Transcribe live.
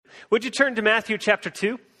Would you turn to Matthew chapter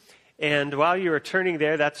 2? And while you are turning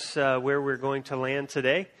there, that's where we're going to land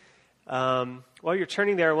today. While you're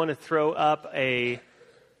turning there, I want to throw up a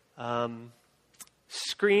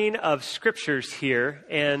screen of scriptures here.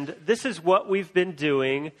 And this is what we've been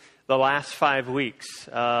doing the last 5 weeks.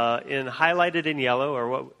 Highlighted in yellow, or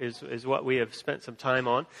what is what we have spent some time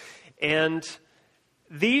on. And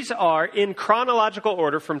these are, in chronological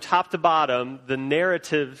order, from top to bottom, the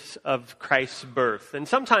narratives of Christ's birth. And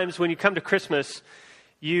sometimes when you come to Christmas,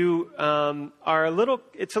 you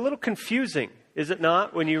it's a little confusing, is it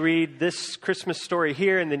not? When you read this Christmas story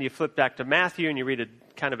here, and then you flip back to Matthew, and you read a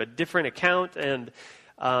kind of a different account. And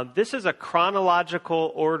this is a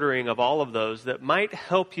chronological ordering of all of those that might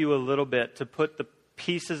help you a little bit to put the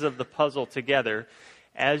pieces of the puzzle together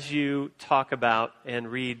as you talk about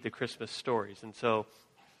and read the Christmas stories. And so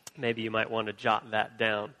maybe you might want to jot that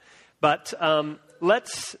down. But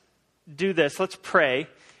let's do this. Let's pray.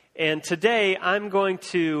 And today I'm going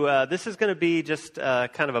to, this is going to be just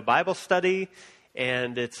kind of a Bible study.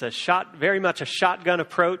 And it's very much a shotgun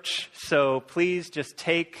approach. So please just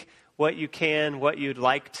take what you can, what you'd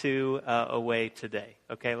like to away today.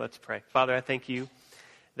 Okay, let's pray. Father, I thank you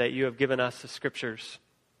that you have given us the scriptures,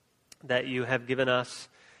 that you have given us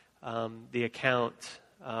the account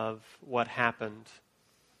of what happened,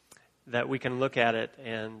 that we can look at it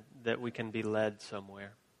and that we can be led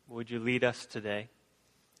somewhere. Would you lead us today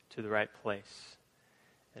to the right place?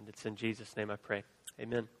 And it's in Jesus' name I pray.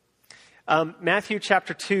 Amen. Matthew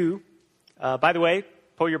chapter 2, by the way,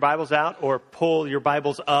 pull your Bibles out or pull your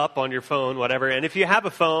Bibles up on your phone, whatever. And if you have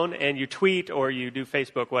a phone and you tweet or you do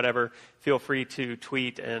Facebook, whatever, feel free to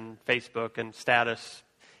tweet and Facebook and status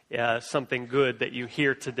something good that you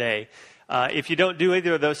hear today. If you don't do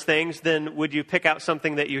either of those things, then would you pick out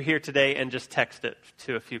something that you hear today and just text it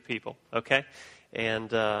to a few people, okay? And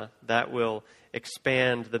that will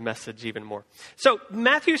expand the message even more. So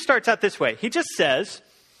Matthew starts out this way. He just says,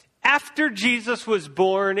 after Jesus was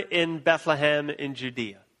born in Bethlehem in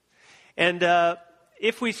Judea. And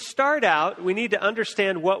if we start out, we need to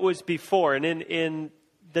understand what was before. And in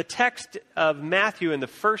the text of Matthew in the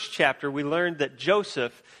first chapter, we learned that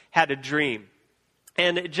Joseph had a dream.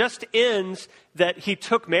 And it just ends that he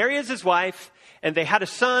took Mary as his wife, and they had a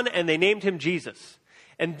son, and they named him Jesus.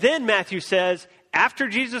 And then Matthew says, after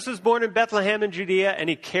Jesus was born in Bethlehem in Judea, and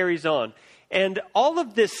he carries on. And all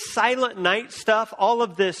of this silent night stuff, all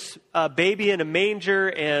of this baby in a manger,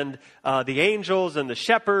 and the angels, and the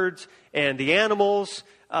shepherds, and the animals,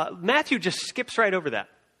 Matthew just skips right over that.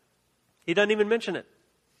 He doesn't even mention it.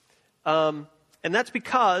 And that's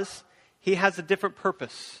because he has a different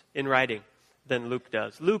purpose in writing than Luke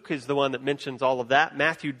does. Luke is the one that mentions all of that.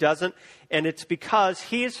 Matthew doesn't. And it's because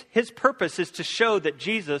his purpose is to show that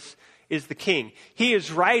Jesus is the king. He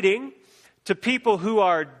is writing to people who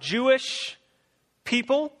are Jewish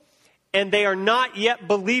people, and they are not yet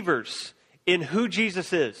believers in who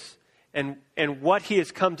Jesus is and what he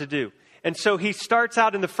has come to do. And so he starts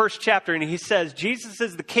out in the first chapter and he says, Jesus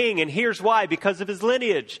is the king, and here's why, because of his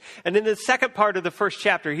lineage. And in the second part of the first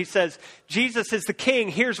chapter, he says, Jesus is the king,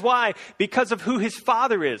 here's why, because of who his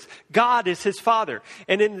father is. God is his father.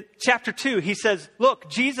 And in chapter 2, he says, look,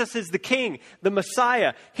 Jesus is the king, the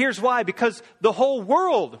Messiah. Here's why, because the whole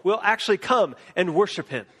world will actually come and worship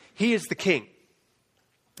him. He is the king.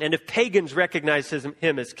 And if pagans recognize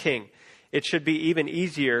him as king, it should be even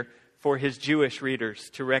easier for his Jewish readers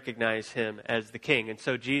to recognize him as the king. And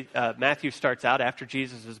so Matthew starts out after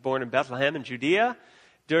Jesus was born in Bethlehem in Judea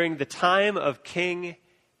during the time of King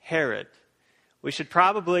Herod. We should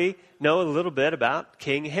probably know a little bit about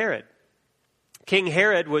King Herod. King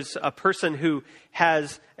Herod was a person who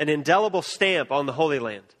has an indelible stamp on the Holy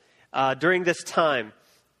Land. During this time,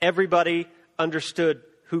 everybody understood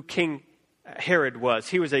who King Herod was.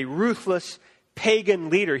 He was a ruthless pagan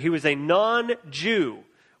leader. He was a non-Jew,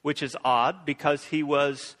 which is odd because he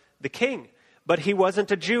was the king. But he wasn't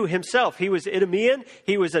a Jew himself. He was Idumean.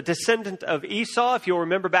 He was a descendant of Esau. If you'll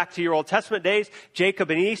remember back to your Old Testament days, Jacob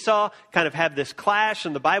and Esau kind of have this clash,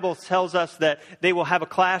 and the Bible tells us that they will have a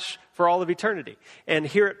clash for all of eternity. And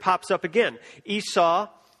here it pops up again.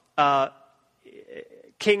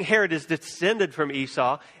 King Herod is descended from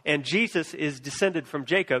Esau, and Jesus is descended from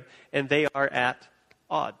Jacob, and they are at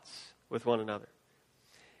odds with one another.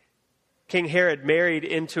 King Herod married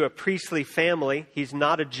into a priestly family. He's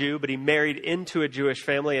not a Jew, but he married into a Jewish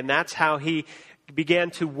family, and that's how he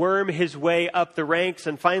began to worm his way up the ranks,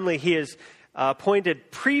 and finally he is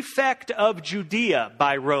appointed prefect of Judea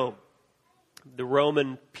by Rome. The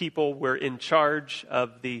Roman people were in charge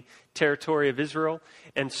of the territory of Israel.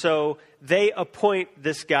 And so they appoint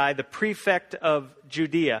this guy, the prefect of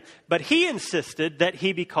Judea. But he insisted that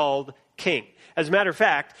he be called king. As a matter of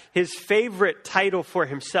fact, his favorite title for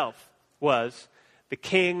himself was the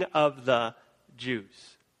King of the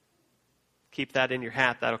Jews. Keep that in your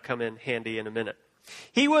hat. That'll come in handy in a minute.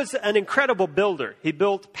 He was an incredible builder. He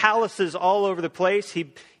built palaces all over the place.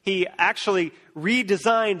 He actually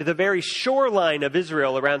redesigned the very shoreline of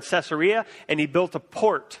Israel around Caesarea, and he built a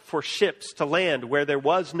port for ships to land where there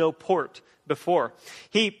was no port before.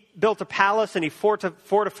 He built a palace, and he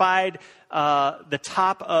fortified the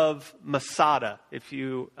top of Masada, if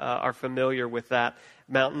you are familiar with that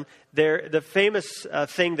mountain. The famous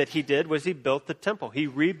thing that he did was he built the temple. He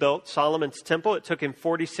rebuilt Solomon's temple. It took him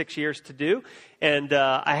 46 years to do. And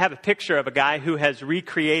I have a picture of a guy who has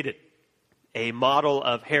recreated a model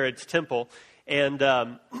of Herod's temple. And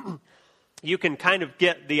you can kind of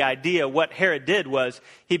get the idea. What Herod did was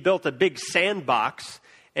he built a big sandbox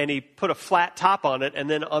and he put a flat top on it. And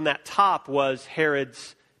then on that top was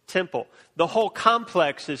Herod's temple. The whole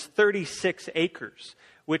complex is 36 acres,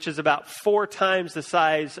 which is about 4 times the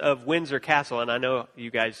size of Windsor Castle. And I know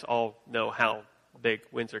you guys all know how big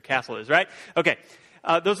Windsor Castle is, right? Okay.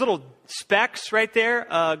 Those little specks right there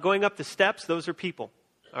going up the steps, those are people,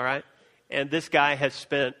 all right? And this guy has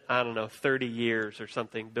spent, 30 years or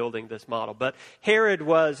something building this model. But Herod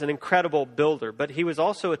was an incredible builder, but he was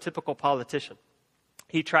also a typical politician.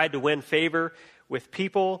 He tried to win favor with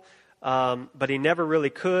people, but he never really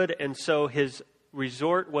could. And so his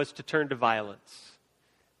resort was to turn to violence.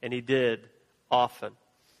 And he did often.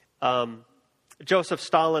 Joseph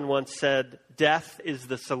Stalin once said, "Death is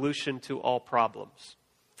the solution to all problems."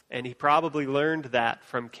 And he probably learned that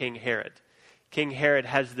from King Herod. King Herod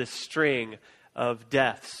has this string of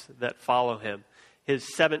deaths that follow him. His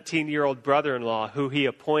 17-year-old brother-in-law, who he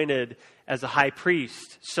appointed as a high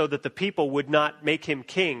priest so that the people would not make him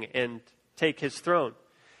king and take his throne.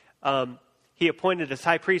 He appointed as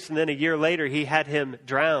high priest, and then a year later he had him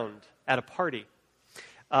drowned at a party.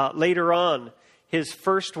 Later on, his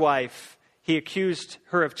first wife, he accused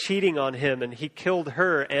her of cheating on him, and he killed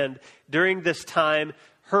her. And during this time,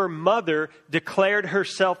 her mother declared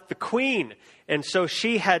herself the queen, and so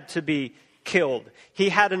she had to be killed. He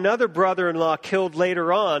had another brother-in-law killed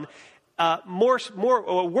later on. Worse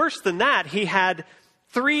than that, he had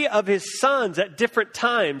 3 of his sons at different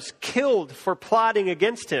times killed for plotting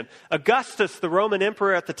against him. Augustus, the Roman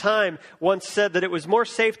emperor at the time, once said that it was more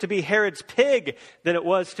safe to be Herod's pig than it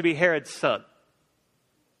was to be Herod's son.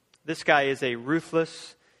 This guy is a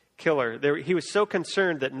ruthless killer. He was so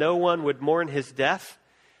concerned that no one would mourn his death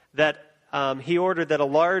that he ordered that a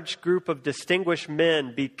large group of distinguished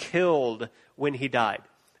men be killed when he died.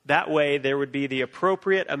 That way, there would be the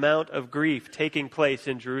appropriate amount of grief taking place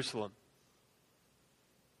in Jerusalem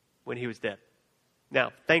when he was dead.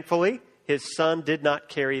 Now, thankfully, his son did not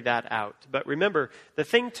carry that out. But remember, the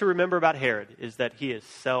thing to remember about Herod is that he is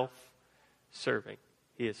self-serving.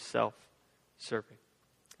 He is self-serving.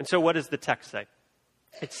 And so what does the text say?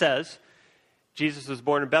 It says, Jesus was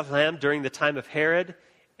born in Bethlehem during the time of Herod,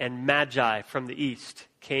 and Magi from the east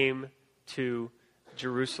came to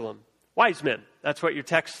Jerusalem. Wise men, that's what your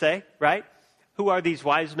texts say, right? Who are these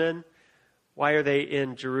wise men? Why are they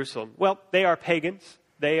in Jerusalem? Well, they are pagans.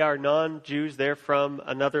 They are non-Jews. They're from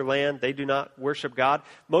another land. They do not worship God.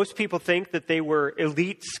 Most people think that they were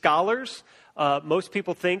elite scholars. Most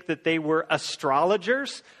people think that they were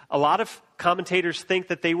astrologers. A lot of commentators think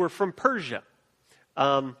that they were from Persia.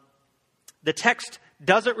 The text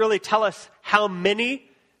doesn't really tell us how many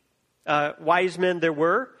wise men there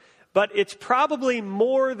were, but it's probably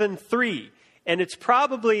more than 3. And it's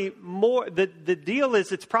probably more, the deal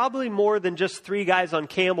is it's probably more than just 3 guys on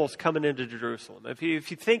camels coming into Jerusalem. If you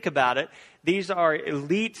think about it, these are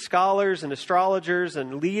elite scholars and astrologers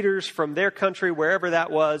and leaders from their country, wherever that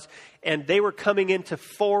was, and they were coming into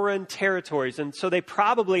foreign territories. And so they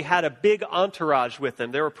probably had a big entourage with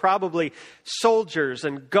them. There were probably soldiers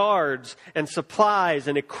and guards and supplies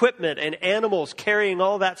and equipment and animals carrying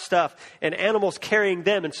all that stuff and animals carrying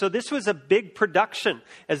them. And so this was a big production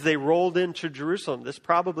as they rolled into Jerusalem. This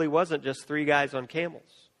probably wasn't just 3 guys on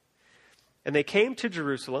camels. And they came to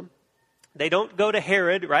Jerusalem. They don't go to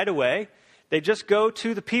Herod right away. They just go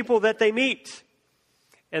to the people that they meet.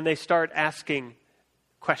 And they start asking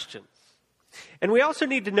questions. And we also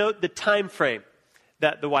need to note the time frame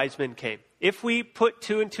that the wise men came. If we put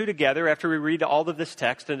 2 and 2 together after we read all of this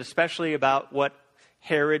text, and especially about what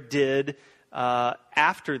Herod did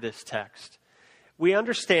after this text, we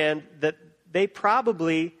understand that they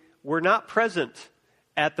probably were not present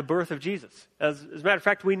at the birth of Jesus. As a matter of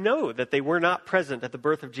fact, we know that they were not present at the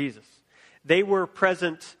birth of Jesus. They were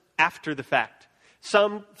present after the fact.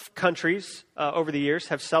 Some countries over the years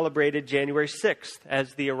have celebrated January 6th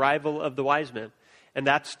as the arrival of the wise men. And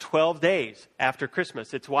that's 12 days after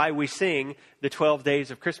Christmas. It's why we sing the 12 days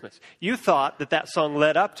of Christmas. You thought that that song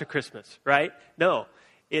led up to Christmas, right? No.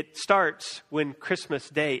 It starts when Christmas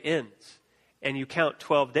Day ends. And you count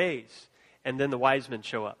 12 days. And then the wise men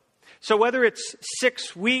show up. So whether it's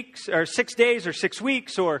 6 weeks or 6 days or 6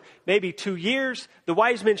 weeks or maybe 2 years, the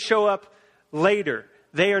wise men show up later.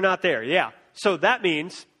 They are not there. Yeah. So that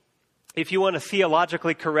means if you want a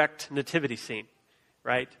theologically correct nativity scene,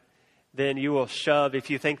 right? Then you will shove, if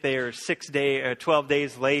you think they are 12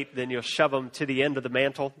 days late, then you'll shove them to the end of the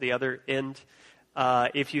mantle, the other end.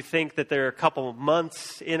 If you think that they're a couple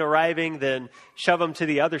months in arriving, then shove them to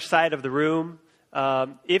the other side of the room.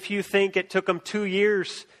 If you think it took them 2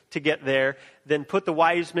 years to get there, then put the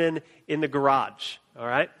wise men in the garage, all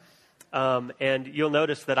right? And you'll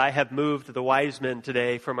notice that I have moved the wise men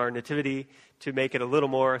today from our nativity to make it a little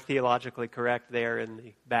more theologically correct there in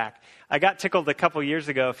the back. I got tickled a few years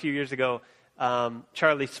ago,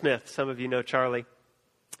 Charlie Smith. Some of you know Charlie.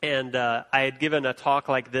 And I had given a talk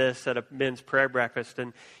like this at a men's prayer breakfast.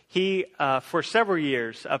 And he, for several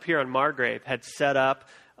years up here on Margrave, had set up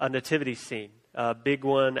a nativity scene, a big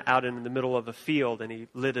one out in the middle of a field, and he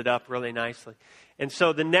lit it up really nicely. And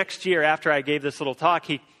so the next year after I gave this little talk,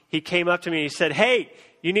 he came up to me and he said, "Hey,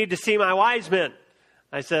 you need to see my wise men."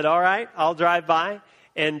 I said, "All right, I'll drive by."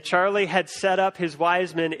 And Charlie had set up his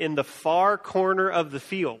wise men in the far corner of the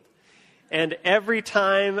field. And every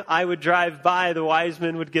time I would drive by, the wise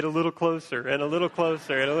men would get a little closer and a little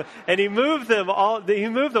closer. And he moved them all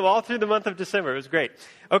through the month of December. It was great.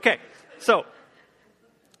 Okay, so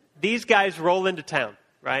these guys roll into town,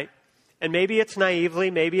 right? And maybe it's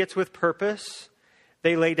naively, maybe it's with purpose.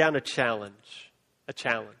 They lay down a challenge.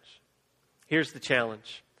 Here's the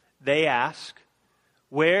challenge. They ask,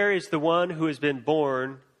 "Where is the one who has been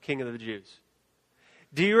born King of the Jews?"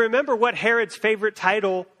 Do you remember what Herod's favorite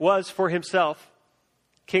title was for himself?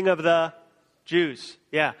 King of the Jews.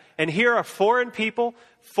 Yeah. And here are foreign people,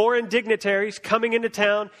 foreign dignitaries coming into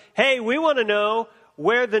town. "Hey, we want to know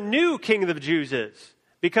where the new King of the Jews is,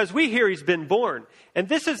 because we hear he's been born. And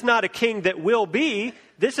this is not a king that will be.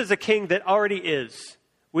 This is a king that already is.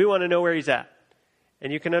 We want to know where he's at."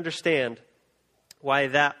 And you can understand why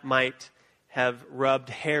that might have rubbed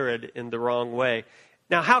Herod in the wrong way.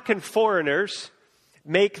 Now, how can foreigners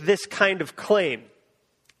make this kind of claim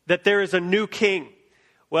that there is a new king?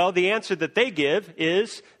 Well, the answer that they give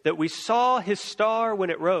is that we saw his star when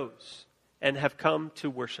it rose and have come to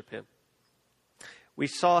worship him. We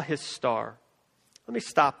saw his star. Let me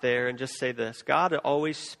stop there and just say this. God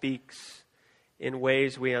always speaks in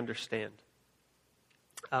ways we understand.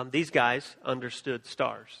 These guys understood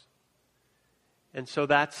stars. And so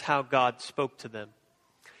that's how God spoke to them.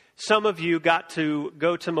 Some of you got to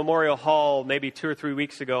go to Memorial Hall maybe 2 or 3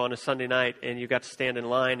 weeks ago on a Sunday night, and you got to stand in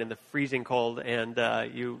line in the freezing cold, and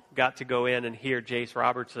you got to go in and hear Jace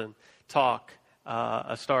Robertson talk,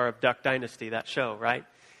 a star of Duck Dynasty, that show, right?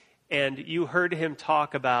 And you heard him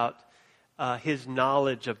talk about his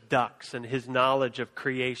knowledge of ducks and his knowledge of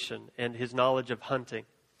creation and his knowledge of hunting.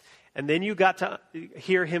 And then you got to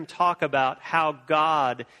hear him talk about how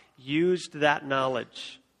God used that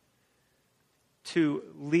knowledge to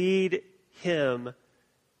lead him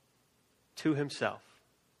to himself.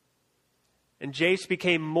 And Jace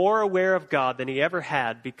became more aware of God than he ever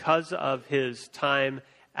had because of his time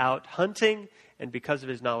out hunting and because of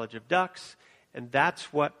his knowledge of ducks. And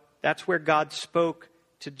that's where God spoke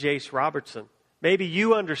to Jace Robertson. Maybe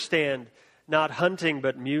you understand not hunting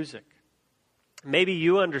but music. Maybe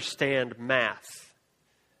you understand math.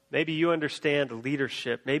 Maybe you understand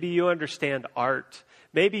leadership. Maybe you understand art.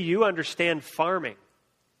 Maybe you understand farming.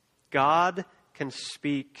 God can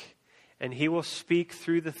speak, and he will speak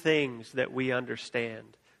through the things that we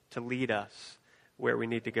understand to lead us where we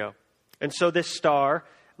need to go. And so this star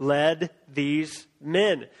led these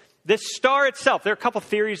men. This star itself, there are a couple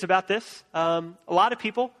theories about this. A lot of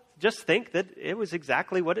people just think that it was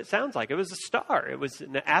exactly what it sounds like. It was a star. It was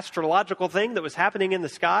an astrological thing that was happening in the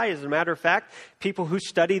sky. As a matter of fact, people who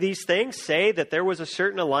study these things say that there was a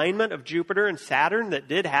certain alignment of Jupiter and Saturn that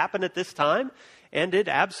did happen at this time, and it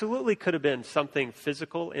absolutely could have been something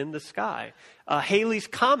physical in the sky. Halley's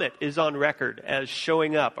Comet is on record as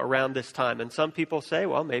showing up around this time, and some people say,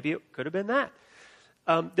 well, maybe it could have been that.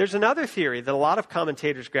 There's another theory that a lot of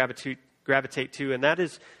commentators gravitate to, and that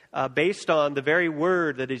is based on the very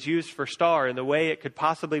word that is used for star and the way it could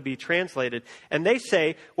possibly be translated. And they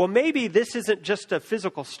say, well, maybe this isn't just a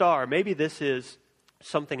physical star. Maybe this is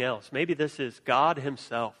something else. Maybe this is God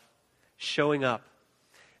himself showing up.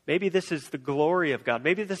 Maybe this is the glory of God.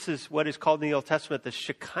 Maybe this is what is called in the Old Testament the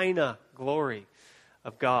Shekinah glory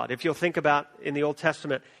of God. If you'll think about in the Old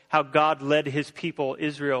Testament how God led his people,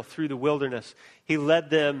 Israel, through the wilderness. He led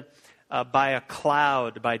them by a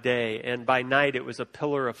cloud by day, and by night it was a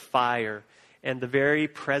pillar of fire. And the very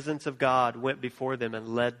presence of God went before them and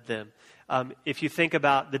led them. If you think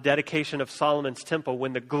about the dedication of Solomon's temple,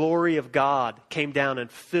 when the glory of God came down and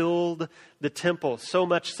filled the temple, so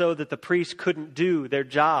much so that the priests couldn't do their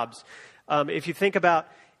jobs. If you think about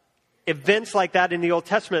events like that in the Old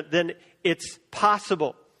Testament, then it's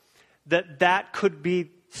possible that that could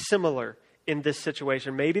be similar in this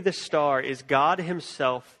situation. Maybe the star is God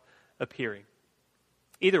himself appearing.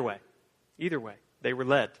 Either way, they were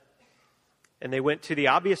led. And they went to the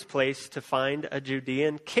obvious place to find a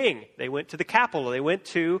Judean king. They went to the capital. They went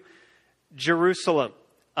to Jerusalem.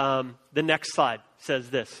 The next slide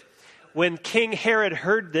says this. When King Herod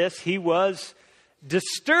heard this, he was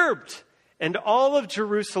disturbed, and all of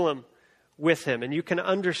Jerusalem with him. And you can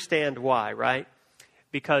understand why, right?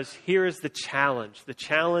 Because here is the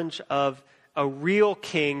challenge of a real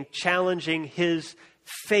king challenging his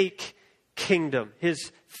fake kingdom.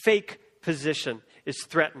 His fake position is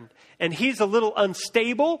threatened. And he's a little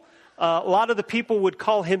unstable. A lot of the people would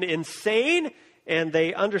call him insane, and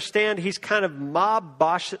they understand he's kind of mob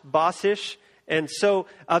bossish. And so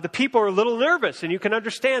the people are a little nervous, and you can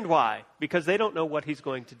understand why, because they don't know what he's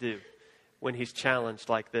going to do when he's challenged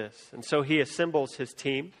like this. And so he assembles his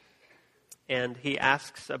team, and he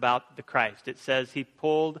asks about the Christ. It says he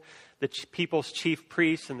pulled the people's chief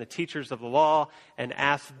priests and the teachers of the law and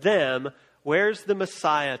asked them, where's the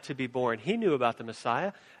Messiah to be born? He knew about the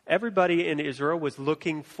Messiah. Everybody in Israel was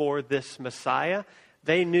looking for this Messiah.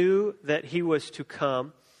 They knew that he was to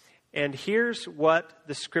come. And here's what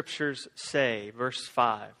the scriptures say, verse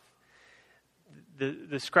 5.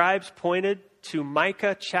 The scribes pointed to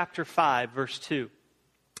Micah chapter 5, verse 2.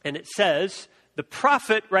 And it says, the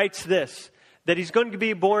prophet writes this, that he's going to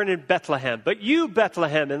be born in Bethlehem. But you,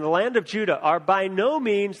 Bethlehem, in the land of Judah, are by no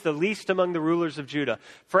means the least among the rulers of Judah.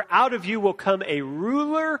 For out of you will come a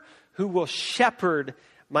ruler who will shepherd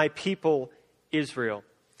my people Israel.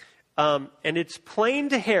 And it's plain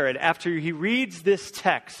to Herod, after he reads this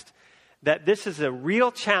text, that this is a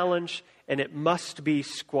real challenge and it must be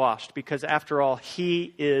squashed, because after all,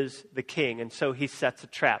 he is the king. And so he sets a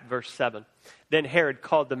trap. Verse 7. Then Herod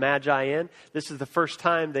called the Magi in. This is the first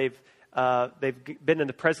time they've been in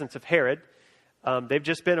the presence of Herod. They've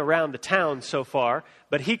just been around the town so far,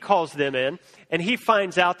 but he calls them in, and he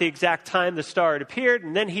finds out the exact time the star had appeared,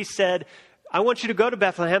 and then he said, I want you to go to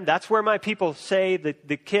Bethlehem. That's where my people say that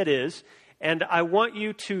the kid is, and I want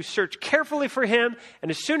you to search carefully for him,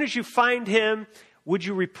 and as soon as you find him, would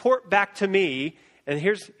you report back to me? And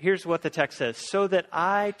here's what the text says, so that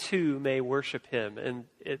I too may worship him. And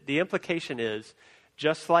the implication is,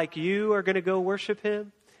 just like you are going to go worship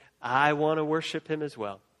him, I want to worship him as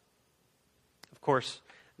well. Of course,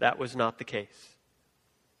 that was not the case.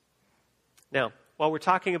 Now, while we're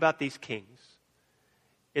talking about these kings,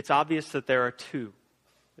 it's obvious that there are two.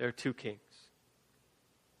 There are two kings.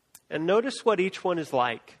 And notice what each one is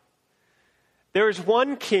like. There is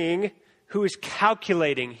one king who is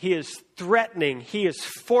calculating, he is threatening, he is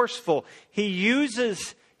forceful, he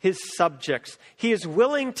uses his subjects, he is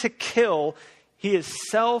willing to kill, he is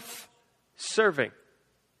self-serving.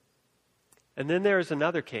 And then there is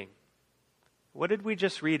another king. What did we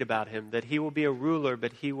just read about him? That he will be a ruler,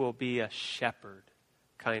 but he will be a shepherd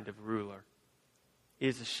kind of ruler. He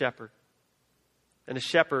is a shepherd. And a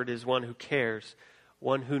shepherd is one who cares,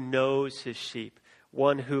 one who knows his sheep,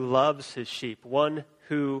 one who loves his sheep, one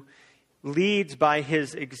who leads by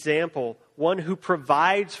his example, one who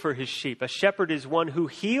provides for his sheep. A shepherd is one who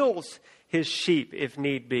heals his sheep if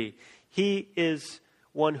need be. He is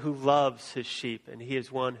one who loves his sheep, and he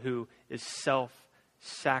is one who is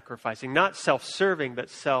self-sacrificing. Not self-serving,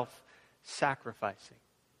 but self-sacrificing.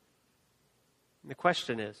 And the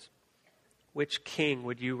question is, which king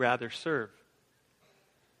would you rather serve?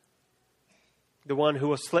 The one who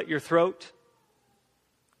will slit your throat?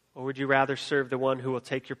 Or would you rather serve the one who will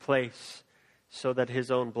take your place so that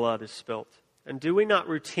his own blood is spilt? And do we not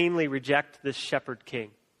routinely reject this shepherd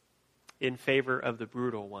king in favor of the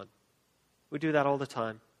brutal one? We do that all the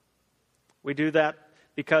time. We do that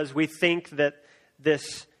because we think that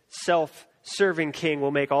this self-serving king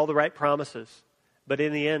will make all the right promises. But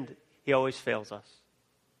in the end, he always fails us.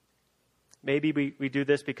 Maybe we do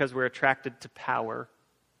this because we're attracted to power.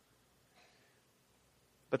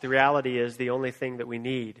 But the reality is the only thing that we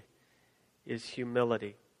need is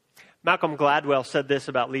humility. Malcolm Gladwell said this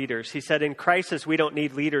about leaders. He said, in crisis, we don't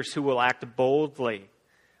need leaders who will act boldly.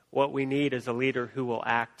 What we need is a leader who will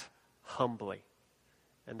act humbly.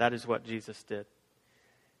 And that is what Jesus did.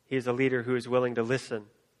 He is a leader who is willing to listen,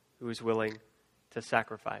 who is willing to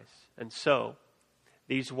sacrifice. And so,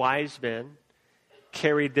 these wise men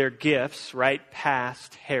carried their gifts right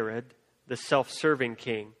past Herod, the self-serving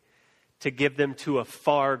king, to give them to a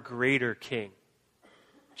far greater king,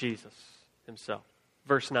 Jesus himself.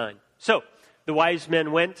 Verse 9. So, the wise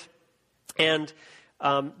men went, and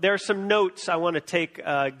there are some notes I want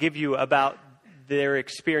to give you about their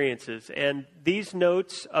experiences. And these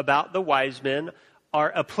notes about the wise men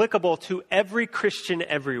are applicable to every Christian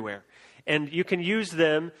everywhere. And you can use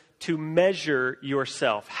them to measure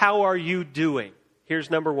yourself. How are you doing? Here's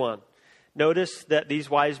number one. Notice that these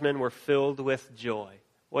wise men were filled with joy.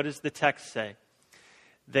 What does the text say?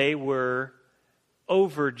 They were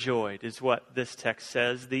overjoyed, is what this text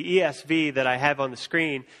says. The ESV that I have on the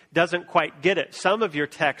screen doesn't quite get it. Some of your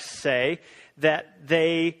texts say that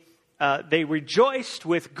they rejoiced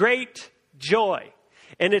with great joy.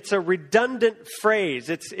 And it's a redundant phrase.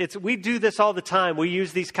 We do this all the time. We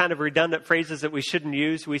use these kind of redundant phrases that we shouldn't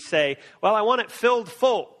use. We say, well, I want it filled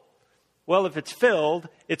full. Well, if it's filled,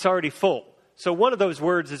 it's already full. So one of those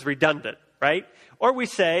words is redundant, right? Or we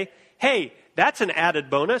say, hey, that's an added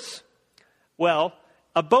bonus. Well,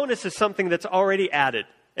 a bonus is something that's already added.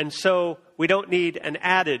 And so we don't need an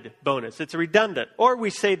added bonus. It's redundant. Or we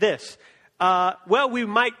say this,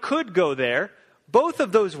 we could go there. Both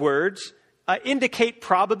of those words indicate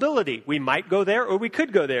probability. We might go there or we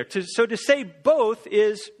could go there. So to say both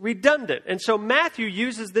is redundant. And so Matthew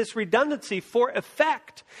uses this redundancy for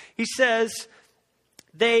effect. He says,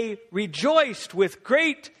 they rejoiced with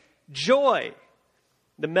great joy.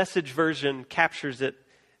 The Message version captures it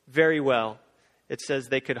very well. It says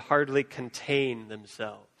they could hardly contain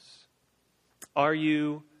themselves. Are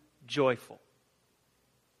you joyful?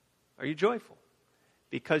 Are you joyful?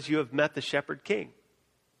 Because you have met the Shepherd King.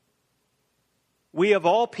 We of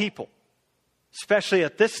all people, especially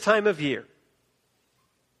at this time of year,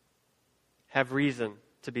 have reason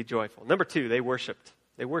to be joyful. Number two, they worshiped.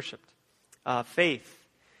 They worshiped. Faith.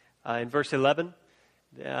 In verse 11,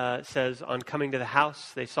 says, on coming to the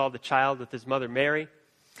house, they saw the child with his mother Mary,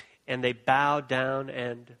 and they bowed down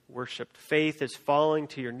and worshiped. Faith is falling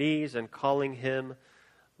to your knees and calling him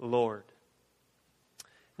Lord.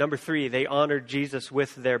 Number three, they honored Jesus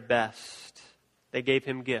with their best. They gave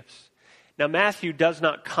him gifts. Now, Matthew does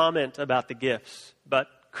not comment about the gifts, but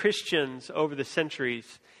Christians over the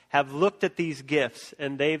centuries have looked at these gifts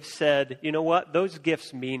and they've said, you know what, those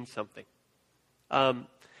gifts mean something.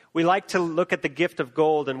 We like to look at the gift of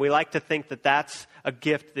gold and we like to think that that's a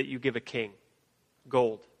gift that you give a king.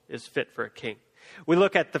 Gold is fit for a king. We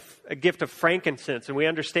look at a gift of frankincense, and we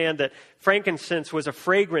understand that frankincense was a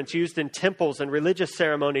fragrance used in temples and religious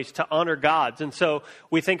ceremonies to honor gods. And so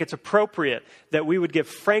we think it's appropriate that we would give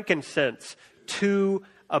frankincense to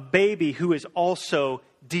a baby who is also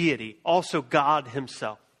deity, also God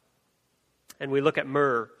himself. And we look at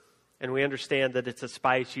myrrh, and we understand that it's a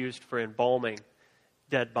spice used for embalming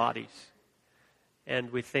dead bodies. And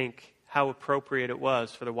we think how appropriate it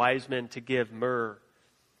was for the wise men to give myrrh,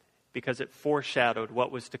 because it foreshadowed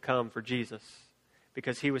what was to come for Jesus,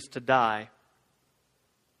 because he was to die,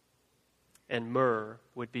 and myrrh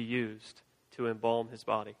would be used to embalm his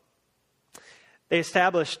body. They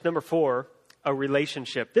established, number four, a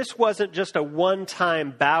relationship. This wasn't just a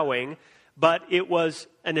one-time bowing, but it was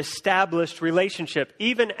an established relationship.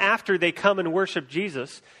 Even after they come and worship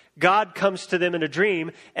Jesus, God comes to them in a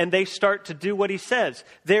dream, and they start to do what he says.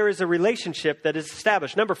 There is a relationship that is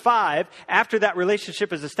established. Number five, after that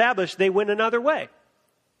relationship is established, they went another way.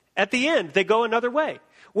 At the end, they go another way.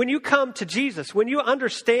 When you come to Jesus, when you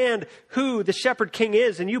understand who the Shepherd King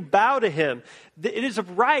is and you bow to him, it is a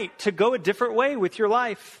right to go a different way with your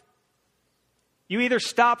life. You either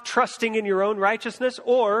stop trusting in your own righteousness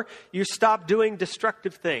or you stop doing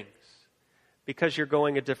destructive things because you're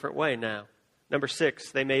going a different way now. Number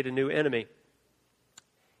six, they made a new enemy.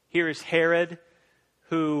 Here is Herod,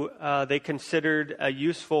 who they considered a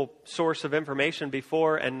useful source of information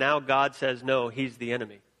before, and now God says, no, he's the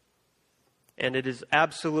enemy. And it is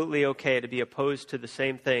absolutely okay to be opposed to the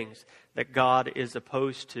same things that God is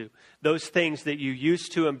opposed to. Those things that you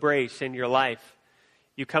used to embrace in your life,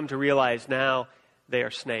 you come to realize now they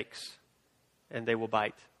are snakes, and they will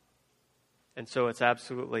bite. And so it's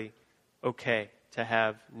absolutely okay to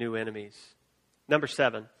have new enemies. Number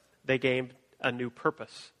seven, they gained a new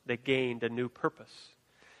purpose. They gained a new purpose.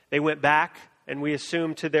 They went back, and we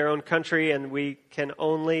assume to their own country, and we can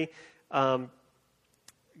only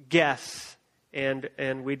guess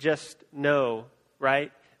And we just know,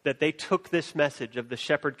 right, that they took this message of the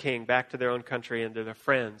shepherd king back to their own country and to their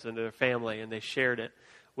friends and to their family, and they shared it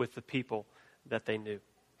with the people that they knew.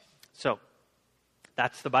 So,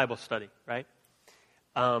 that's the Bible study, right?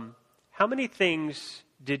 How many things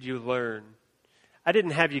did you learn? I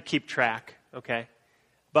didn't have you keep track, okay?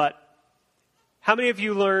 But how many of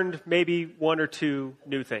you learned maybe one or two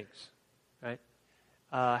new things, right?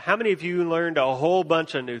 How many of you learned a whole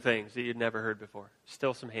bunch of new things that you'd never heard before?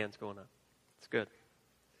 Still some hands going up. It's good.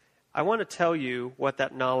 I want to tell you what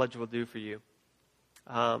that knowledge will do for you.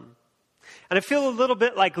 And I feel a little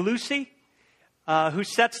bit like Lucy, who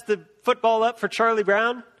sets the football up for Charlie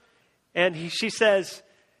Brown. And she says,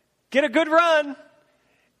 "Get a good run."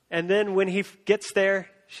 And then when he gets there,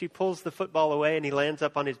 she pulls the football away and he lands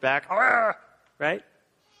up on his back. Right?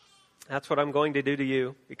 That's what I'm going to do to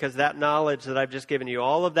you, because that knowledge that I've just given you,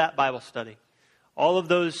 all of that Bible study, all of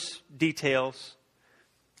those details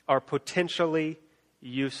are potentially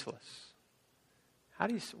useless.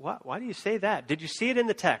 Why do you say that? Did you see it in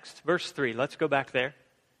the text? Verse 3, let's go back there.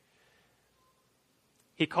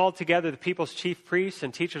 He called together the people's chief priests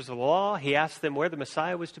and teachers of the law. He asked them where the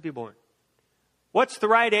Messiah was to be born. "What's the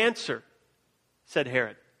right answer?" said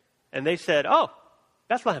Herod. And they said, "Oh,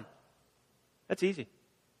 Bethlehem. That's easy.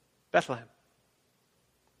 Bethlehem."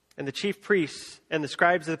 And the chief priests and the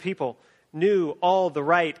scribes of the people knew all the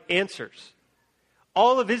right answers.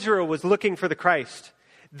 All of Israel was looking for the Christ.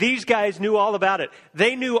 These guys knew all about it.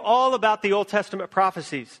 They knew all about the Old Testament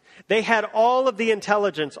prophecies. They had all of the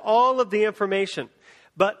intelligence, all of the information.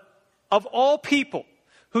 But of all people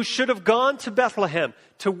who should have gone to Bethlehem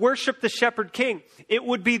to worship the shepherd king, it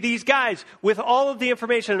would be these guys with all of the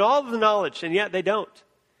information and all of the knowledge, and yet they don't.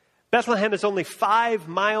 Bethlehem is only 5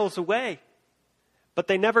 miles away, but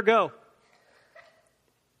they never go.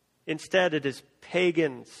 Instead, it is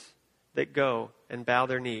pagans that go and bow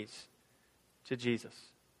their knees to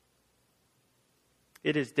Jesus.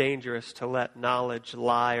 It is dangerous to let knowledge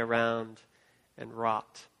lie around and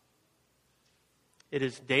rot. It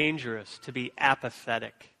is dangerous to be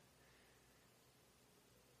apathetic.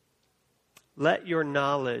 Let your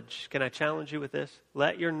knowledge, can I challenge you with this?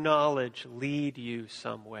 Let your knowledge lead you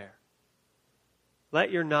somewhere. Let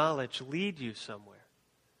your knowledge lead you somewhere.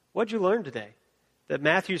 What'd you learn today? That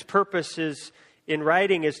Matthew's purpose is in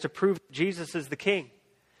writing is to prove Jesus is the king.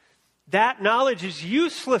 That knowledge is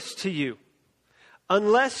useless to you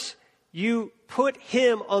unless you put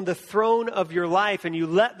him on the throne of your life and you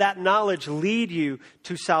let that knowledge lead you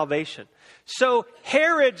to salvation. So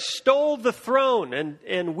Herod stole the throne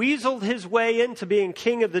and weaseled his way into being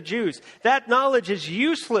king of the Jews. That knowledge is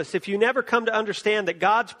useless if you never come to understand that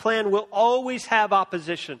God's plan will always have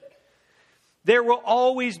opposition. There will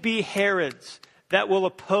always be Herods that will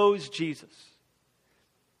oppose Jesus.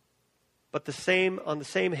 But on the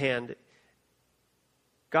same hand,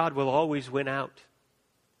 God will always win out.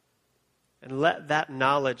 And let that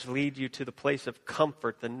knowledge lead you to the place of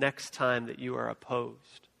comfort the next time that you are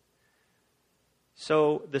opposed.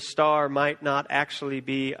 So the star might not actually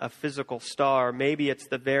be a physical star. Maybe it's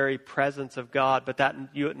the very presence of God, but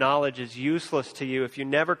that knowledge is useless to you if you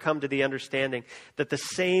never come to the understanding that the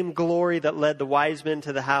same glory that led the wise men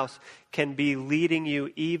to the house can be leading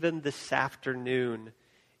you even this afternoon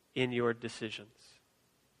in your decisions.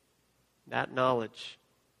 That knowledge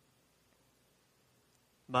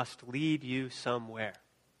must lead you somewhere.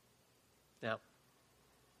 Now,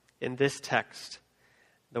 in this text,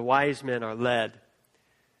 the wise men are led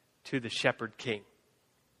to the shepherd king.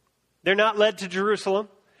 They're not led to Jerusalem.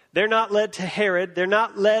 They're not led to Herod. They're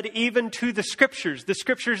not led even to the Scriptures. The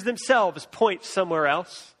Scriptures themselves point somewhere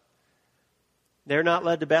else. They're not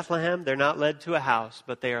led to Bethlehem. They're not led to a house,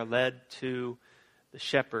 but they are led to the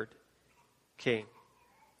shepherd king.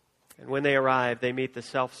 And when they arrive, they meet the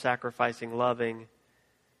self-sacrificing, loving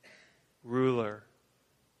ruler,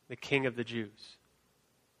 the King of the Jews.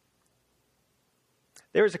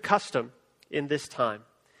 There is a custom in this time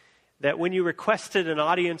that when you requested an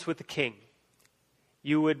audience with the king,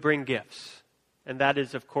 you would bring gifts. And that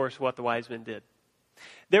is, of course, what the wise men did.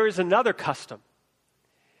 There is another custom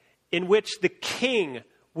in which the king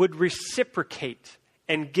would reciprocate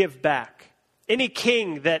and give back. Any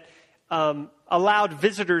king that allowed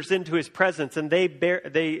visitors into his presence and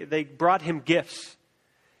they brought him gifts,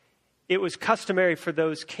 it was customary for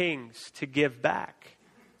those kings to give back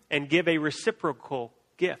and give a reciprocal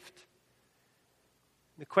gift.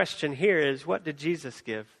 The question here is, what did Jesus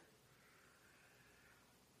give?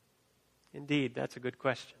 Indeed, that's a good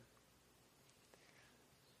question.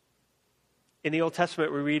 In the Old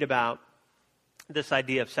Testament, we read about this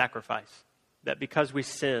idea of sacrifice, that because we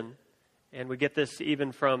sin And we get this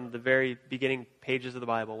even from the very beginning pages of the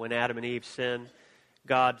Bible. When Adam and Eve sin,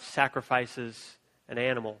 God sacrifices an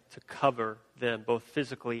animal to cover them, both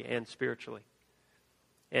physically and spiritually.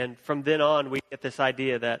 And from then on, we get this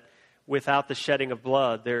idea that without the shedding of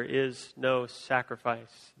blood, there is no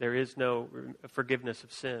sacrifice. There is no forgiveness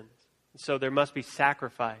of sins. So there must be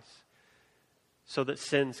sacrifice so that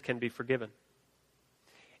sins can be forgiven.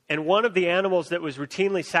 And one of the animals that was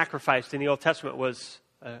routinely sacrificed in the Old Testament was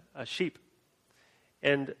a sheep.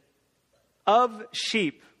 And of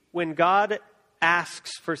sheep, when God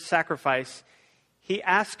asks for sacrifice, he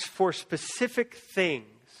asks for specific things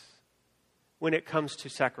when it comes to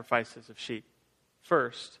sacrifices of sheep.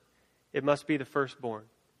 First, it must be the firstborn.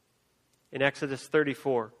 In Exodus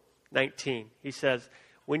 34:19, he says,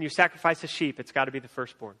 when you sacrifice a sheep, it's got to be the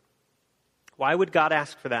firstborn. Why would God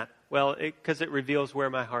ask for that? Well, because it reveals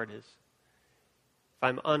where my heart is. If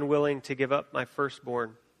I'm unwilling to give up my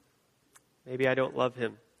firstborn, maybe I don't love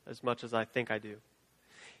him as much as I think I do.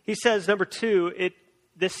 He says, number two,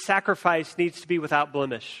 this sacrifice needs to be without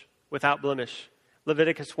blemish. Without blemish.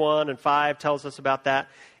 Leviticus 1:5 tells us about that.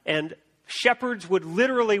 And shepherds would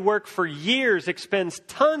literally work for years, expend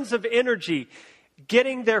tons of energy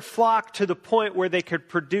getting their flock to the point where they could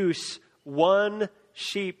produce one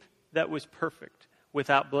sheep that was perfect,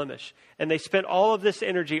 without blemish. And they spent all of this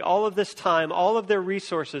energy, all of this time, all of their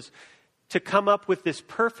resources to come up with this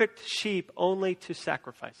perfect sheep only to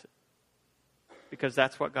sacrifice it. Because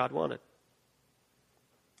that's what God wanted.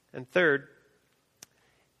 And third,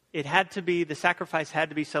 the sacrifice had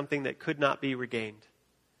to be something that could not be regained.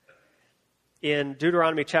 In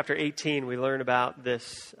Deuteronomy chapter 18, we learn about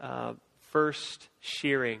this first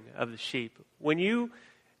shearing of the sheep. When you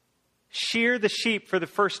shear the sheep for the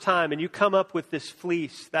first time and you come up with this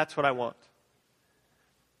fleece, that's what I want.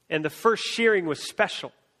 And the first shearing was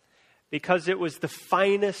special because it was the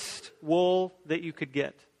finest wool that you could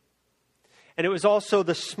get. And it was also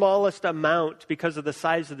the smallest amount because of the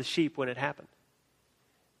size of the sheep when it happened.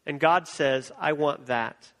 And God says, I want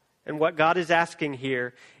that. And what God is asking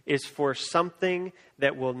here is for something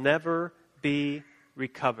that will never be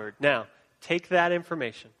recovered. Now, take that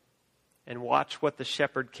information and watch what the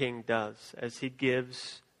shepherd king does as he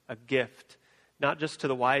gives a gift, not just to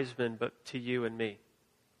the wise men, but to you and me.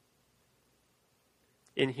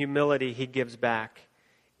 In humility, he gives back.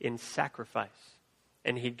 In sacrifice,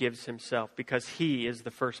 and he gives himself because he is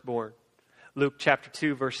the firstborn. Luke chapter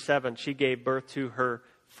 2, verse 7, she gave birth to her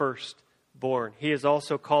firstborn. He is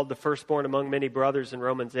also called the firstborn among many brothers in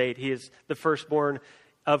Romans 8. He is the firstborn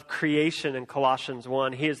of creation in Colossians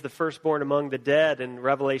 1. He is the firstborn among the dead in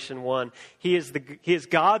Revelation 1. He is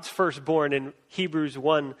God's firstborn in Hebrews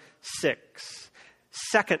 1:6.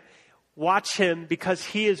 Second, watch him because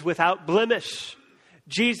he is without blemish.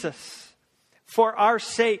 Jesus, for our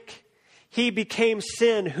sake, he became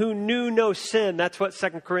sin who knew no sin. That's what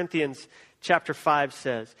 2 Corinthians chapter 5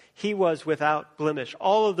 says. He was without blemish.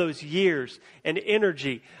 All of those years and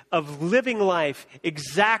energy of living life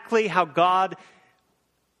exactly how God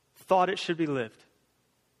thought it should be lived.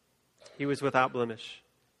 He was without blemish.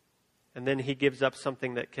 And then he gives up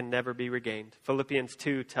something that can never be regained. Philippians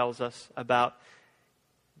 2 tells us about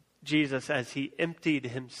Jesus as he emptied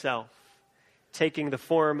himself, taking the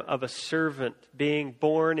form of a servant, being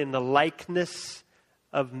born in the likeness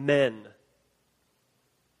of men.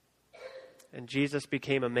 And Jesus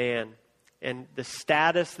became a man. And the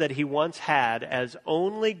status that he once had as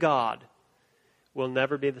only God will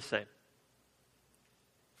never be the same.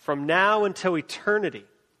 From now until eternity,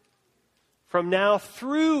 from now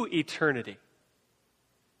through eternity,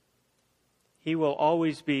 he will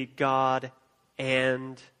always be God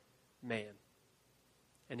and man.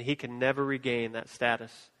 And he can never regain that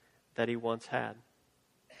status that he once had.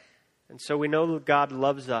 And so we know that God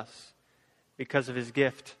loves us because of his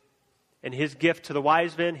gift. And his gift to the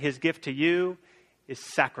wise men, his gift to you, is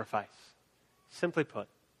sacrifice. Simply put,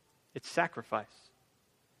 it's sacrifice.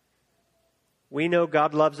 We know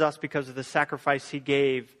God loves us because of the sacrifice he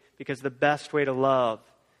gave, because the best way to love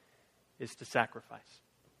is to sacrifice.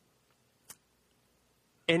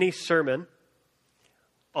 Any sermon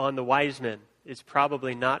on the wise men is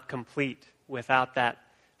probably not complete without that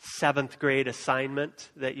 7th grade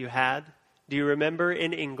assignment that you had. Do you remember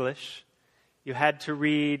in English, you had to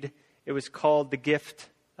read, it was called The Gift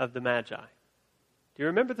of the Magi. Do you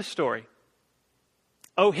remember the story?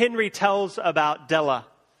 O. Henry tells about Della.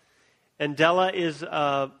 And Della is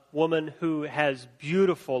a woman who has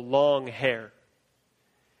beautiful long hair.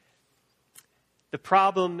 The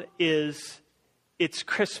problem is it's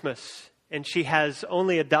Christmas and she has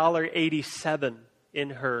only $1.87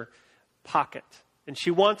 in her pocket. And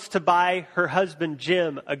she wants to buy her husband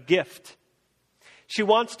Jim a gift She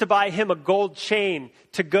wants to buy him a gold chain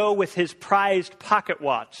to go with his prized pocket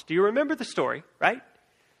watch. Do you remember the story, right?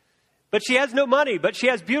 But she has no money, but she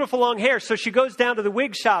has beautiful long hair. So she goes down to the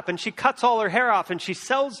wig shop and she cuts all her hair off and she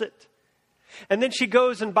sells it. And then she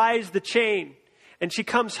goes and buys the chain and she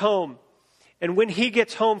comes home. And when he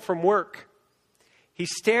gets home from work, he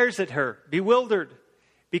stares at her, bewildered,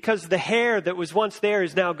 because the hair that was once there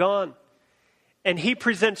is now gone. And he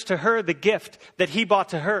presents to her the gift that he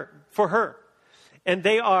bought for her. And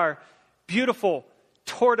they are beautiful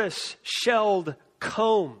tortoise-shelled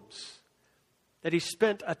combs that he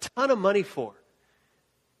spent a ton of money for.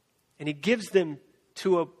 And he gives them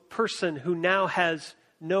to a person who now has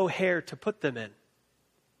no hair to put them in.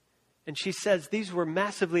 And she says, these were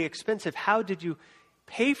massively expensive. How did you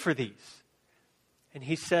pay for these? And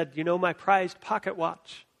he said, you know, my prized pocket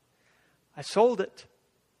watch. I sold it.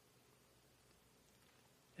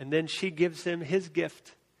 And then she gives him his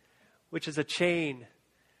gift, which is a chain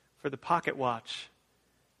for the pocket watch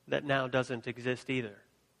that now doesn't exist either.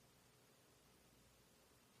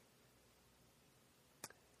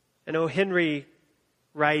 And O. Henry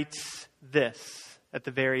writes this at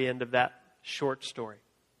the very end of that short story.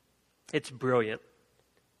 It's brilliant.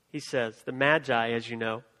 He says, the Magi, as you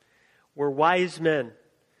know, were wise men,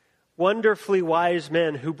 wonderfully wise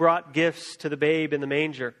men who brought gifts to the babe in the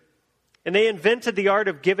manger. And they invented the art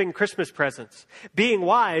of giving Christmas presents. Being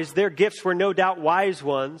wise, their gifts were no doubt wise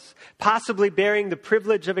ones, possibly bearing the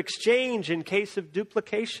privilege of exchange in case of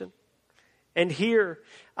duplication. And here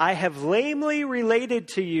I have lamely related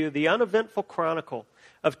to you the uneventful chronicle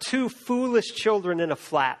of two foolish children in a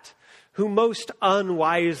flat who most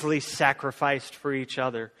unwisely sacrificed for each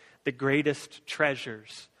other the greatest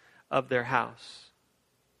treasures of their house.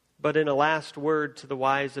 But in a last word to the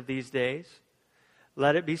wise of these days,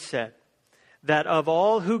 let it be said that of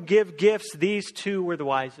all who give gifts, these two were the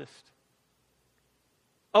wisest.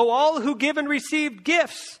 Oh, all who give and receive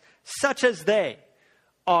gifts, such as they,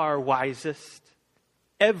 are wisest.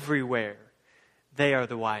 Everywhere, they are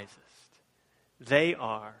the wisest. They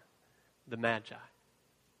are the Magi.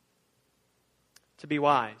 To be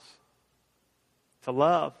wise, to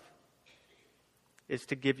love, is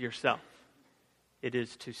to give yourself. It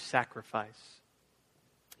is to sacrifice.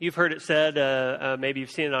 You've heard it said, maybe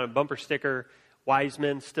you've seen it on a bumper sticker, wise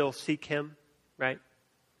men still seek him, right?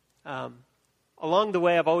 Along the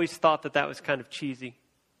way, I've always thought that was kind of cheesy.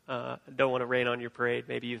 Don't want to rain on your parade.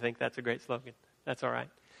 Maybe you think that's a great slogan. That's all right.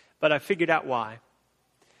 But I figured out why.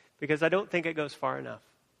 Because I don't think it goes far enough.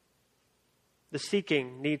 The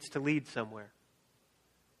seeking needs to lead somewhere.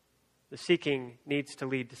 The seeking needs to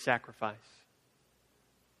lead to sacrifice.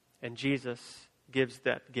 And Jesus gives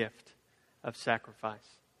that gift of sacrifice.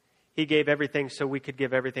 He gave everything so we could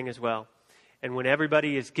give everything as well. And when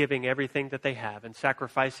everybody is giving everything that they have and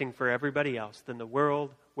sacrificing for everybody else, then the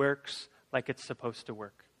world works like it's supposed to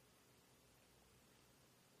work.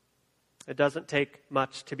 It doesn't take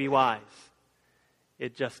much to be wise.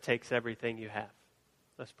 It just takes everything you have.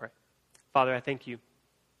 Let's pray. Father, I thank you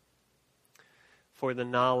for the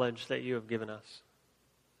knowledge that you have given us.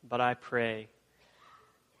 But I pray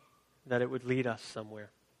that it would lead us somewhere.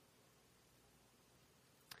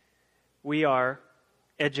 We are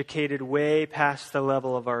educated way past the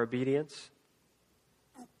level of our obedience.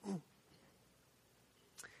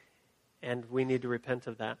 And we need to repent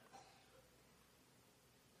of that.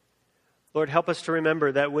 Lord, help us to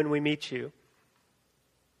remember that when we meet you,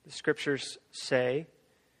 the scriptures say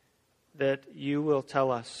that you will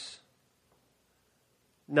tell us,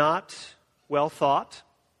 not well thought,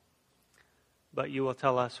 but you will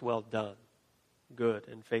tell us, well done, good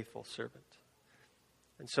and faithful servant.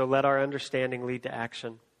 And so let our understanding lead to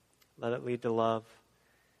action. Let it lead to love.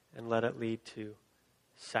 And let it lead to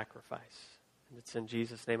sacrifice. And it's in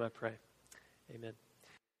Jesus' name I pray. Amen.